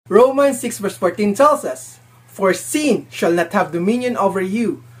Romans 6 verse 14 tells us, "For sin shall not have dominion over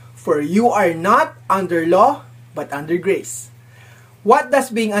you, for you are not under law, but under grace." What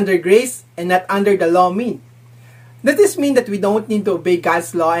does being under grace and not under the law mean? Does this mean that we don't need to obey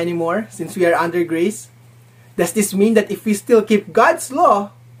God's law anymore since we are under grace? Does this mean that if we still keep God's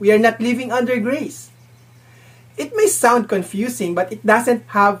law, we are not living under grace? It may sound confusing, but it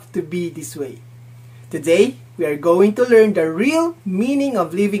doesn't have to be this way. Today, we are going to learn the real meaning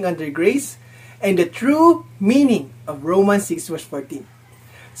of living under grace and the true meaning of Romans 6 verse 14.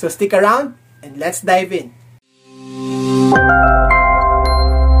 So stick around and let's dive in.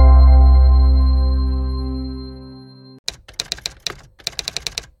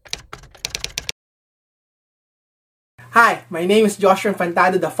 Hi, my name is Joshua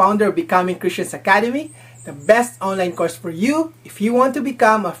Infantado, the founder of Becoming Christians Academy, the best online course for you if you want to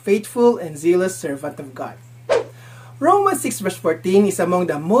become a faithful and zealous servant of God. Romans 6 verse 14 is among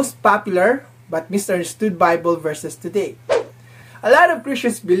the most popular but misunderstood Bible verses today. A lot of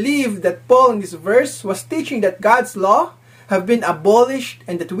Christians believe that Paul in this verse was teaching that God's law have been abolished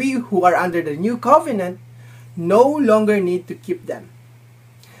and that we who are under the new covenant no longer need to keep them.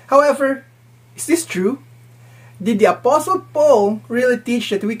 However, is this true? Did the Apostle Paul really teach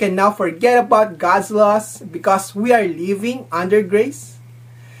that we can now forget about God's laws because we are living under grace?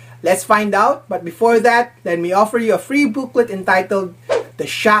 Let's find out, but before that, let me offer you a free booklet entitled The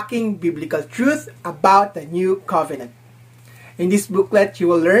Shocking Biblical Truth About the New Covenant. In this booklet, you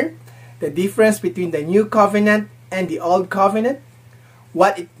will learn the difference between the New Covenant and the Old Covenant,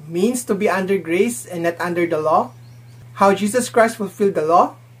 what it means to be under grace and not under the law, how Jesus Christ fulfilled the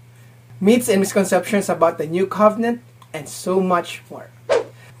law, myths and misconceptions about the New Covenant, and so much more.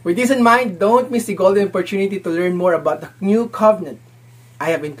 With this in mind, don't miss the golden opportunity to learn more about the New Covenant. I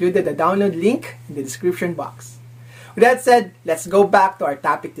have included the download link in the description box. With that said, let's go back to our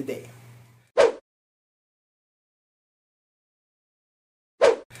topic today.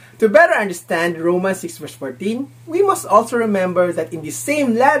 To better understand Romans 6 verse 14, we must also remember that in the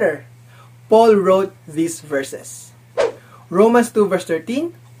same letter, Paul wrote these verses. Romans 2 verse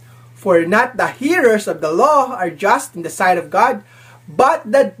 13, "For not the hearers of the law are just in the sight of God, but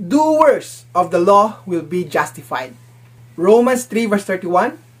the doers of the law will be justified." Romans 3 verse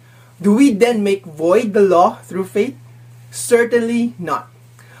 31, "Do we then make void the law through faith? Certainly not.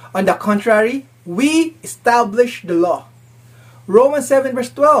 On the contrary, we establish the law." Romans 7 verse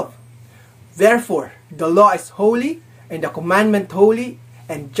 12, "Therefore, the law is holy, and the commandment holy,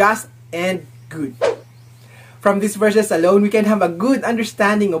 and just and good." From these verses alone, we can have a good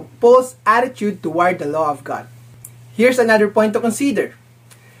understanding of Paul's attitude toward the law of God. Here's another point to consider.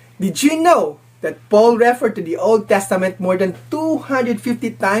 Did you know that Paul referred to the Old Testament more than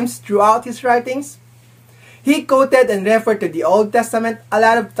 250 times throughout his writings? He quoted and referred to the Old Testament a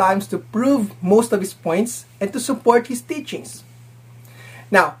lot of times to prove most of his points and to support his teachings.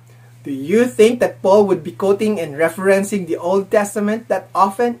 Now, do you think that Paul would be quoting and referencing the Old Testament that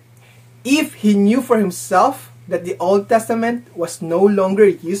often if he knew for himself that the Old Testament was no longer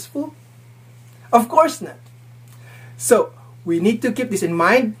useful? Of course not. So, we need to keep this in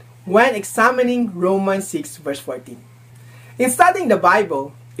mind when examining Romans 6 verse 14. In studying the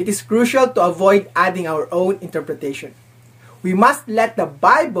Bible, it is crucial to avoid adding our own interpretation. We must let the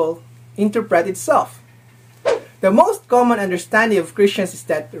Bible interpret itself. The most common understanding of Christians is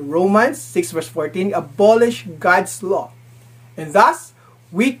that Romans 6 verse 14 abolish God's law, and thus,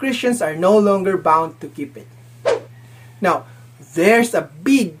 we Christians are no longer bound to keep it. Now, there's a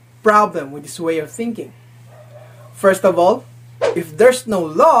big problem with this way of thinking. First of all, if there's no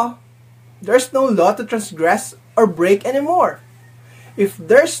law to transgress or break anymore. If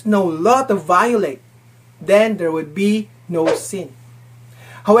there's no law to violate, then there would be no sin.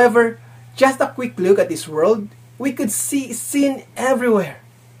 However, just a quick look at this world, we could see sin everywhere.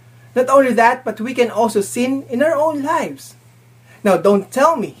 Not only that, but we can also sin in our own lives. Now, don't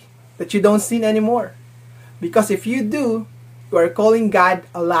tell me that you don't sin anymore. Because if you do, you are calling God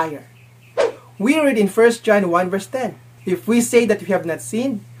a liar. We read in 1 John 1 verse 10, "If we say that we have not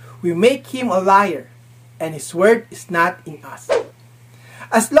sinned, we make him a liar, and his word is not in us."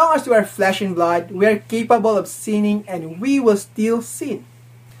 As long as we are flesh and blood, we are capable of sinning and we will still sin.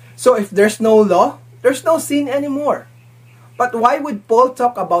 So if there's no law, there's no sin anymore. But why would Paul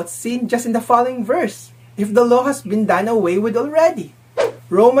talk about sin just in the following verse, if the law has been done away with already?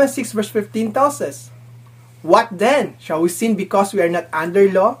 Romans 6 verse 15 tells us, "What then? Shall we sin because we are not under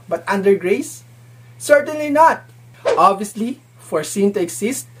law, but under grace? Certainly not. Obviously, for sin to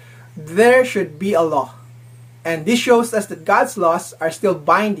exist, there should be a law. And this shows us that God's laws are still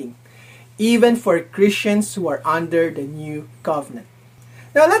binding, even for Christians who are under the new covenant."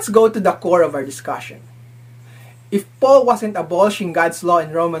 Now let's go to the core of our discussion. If Paul wasn't abolishing God's law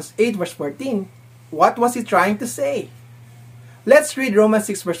in Romans 8 verse 14, what was he trying to say? Let's read Romans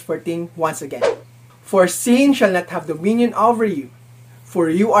 6 verse 14 once again. For sin shall not have dominion over you, for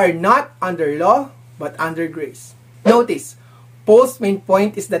you are not under law, but under grace. Notice, Paul's main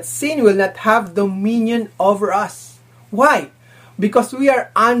point is that sin will not have dominion over us. Why? Because we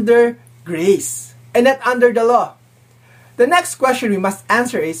are under grace and not under the law. The next question we must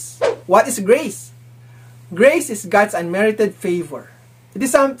answer is, what is grace? Grace is God's unmerited favor. It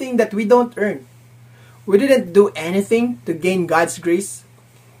is something that we don't earn. We didn't do anything to gain God's grace.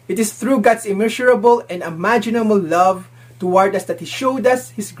 It is through God's immeasurable and unimaginable love toward us that He showed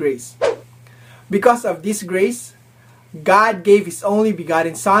us His grace. Because of this grace, God gave His only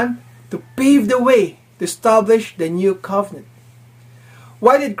begotten Son to pave the way to establish the new covenant.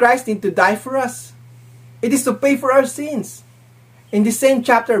 Why did Christ need to die for us? It is to pay for our sins. In the same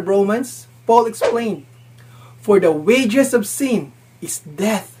chapter of Romans, Paul explained, for the wages of sin is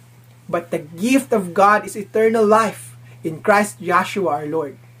death, but the gift of God is eternal life in Christ Joshua our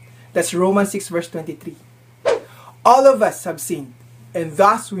Lord. That's Romans 6 verse 23. All of us have sinned, and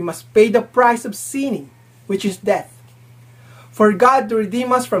thus we must pay the price of sinning, which is death. For God to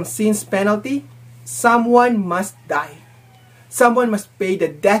redeem us from sin's penalty, someone must die. Someone must pay the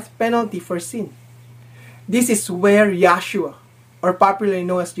death penalty for sin. This is where Yeshua, or popularly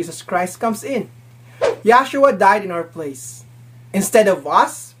known as Jesus Christ, comes in. Yeshua died in our place. Instead of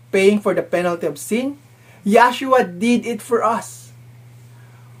us paying for the penalty of sin, Yeshua did it for us.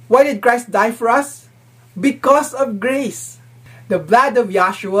 Why did Christ die for us? Because of grace. The blood of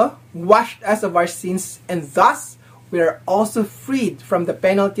Yeshua washed us of our sins, and thus we are also freed from the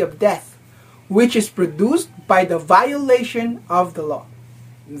penalty of death, which is produced by the violation of the law.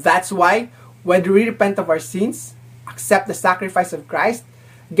 That's why when we repent of our sins, accept the sacrifice of Christ,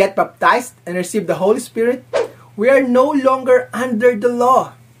 get baptized, and receive the Holy Spirit, we are no longer under the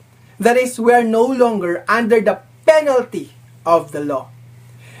law. That is, we are no longer under the penalty of the law.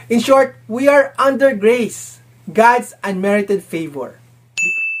 In short, we are under grace, God's unmerited favor.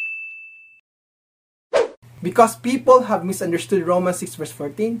 Because people have misunderstood Romans 6 verse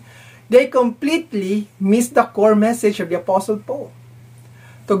 14, they completely miss the core message of the Apostle Paul.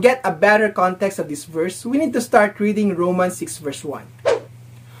 To get a better context of this verse, we need to start reading Romans 6 verse 1.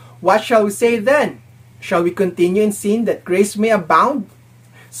 What shall we say then? Shall we continue in sin that grace may abound?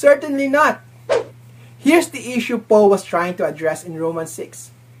 Certainly not. Here's the issue Paul was trying to address in Romans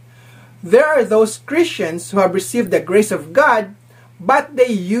 6. There are those Christians who have received the grace of God, but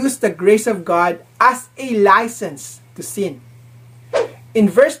they use the grace of God as a license to sin. In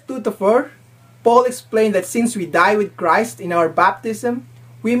verse 2 to 4, Paul explained that since we die with Christ in our baptism,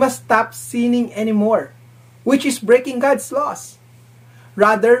 we must stop sinning anymore, which is breaking God's laws.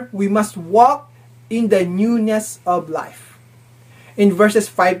 Rather, we must walk in the newness of life. In verses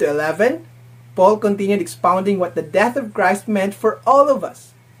 5 to 11, Paul continued expounding what the death of Christ meant for all of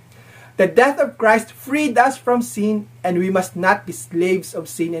us. The death of Christ freed us from sin, and we must not be slaves of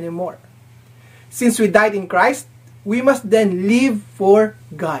sin anymore. Since we died in Christ, we must then live for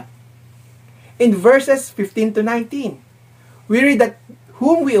God. In verses 15 to 19, we read that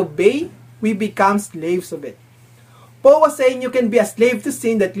whom we obey, we become slaves of it. Paul was saying you can be a slave to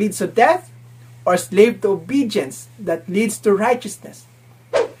sin that leads to death, or a slave to obedience that leads to righteousness.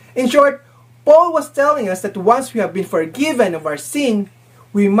 In short, Paul was telling us that once we have been forgiven of our sin,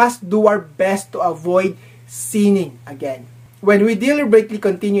 we must do our best to avoid sinning again. When we deliberately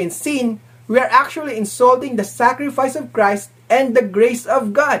continue in sin, we are actually insulting the sacrifice of Christ and the grace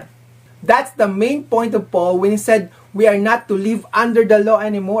of God. That's the main point of Paul when he said we are not to live under the law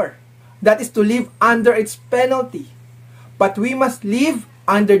anymore. That is to live under its penalty. But we must live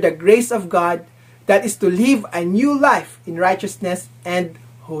under the grace of God, that is to live a new life in righteousness and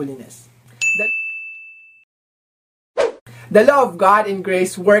holiness. The law of God and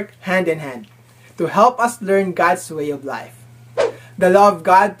grace work hand in hand to help us learn God's way of life. The law of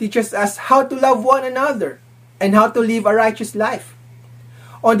God teaches us how to love one another and how to live a righteous life.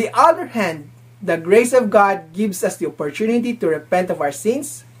 On the other hand, the grace of God gives us the opportunity to repent of our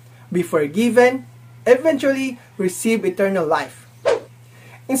sins, be forgiven, eventually receive eternal life.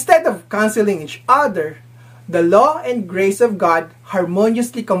 Instead of canceling each other, the law and grace of God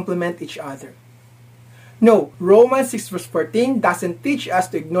harmoniously complement each other. No, Romans 6 verse 14 doesn't teach us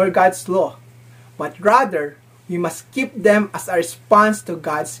to ignore God's law, but rather, we must keep them as a response to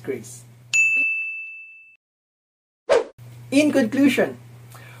God's grace. In conclusion,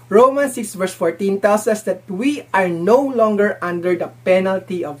 Romans 6 verse 14 tells us that we are no longer under the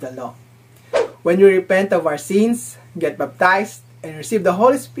penalty of the law. When we repent of our sins, get baptized, and receive the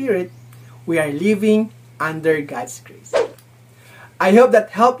Holy Spirit, we are living under God's grace. I hope that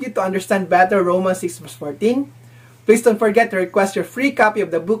helped you to understand better Romans 6 verse 14. Please don't forget to request your free copy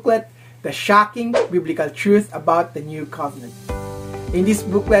of the booklet, The Shocking Biblical Truth About the New Covenant. In this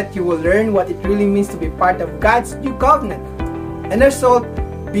booklet, you will learn what it really means to be part of God's new covenant, and as a result,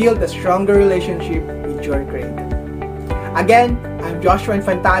 build a stronger relationship with your Creator. Again, I'm Joshua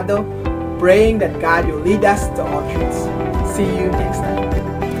Infantado, praying that God will lead us to all truths. See you next time.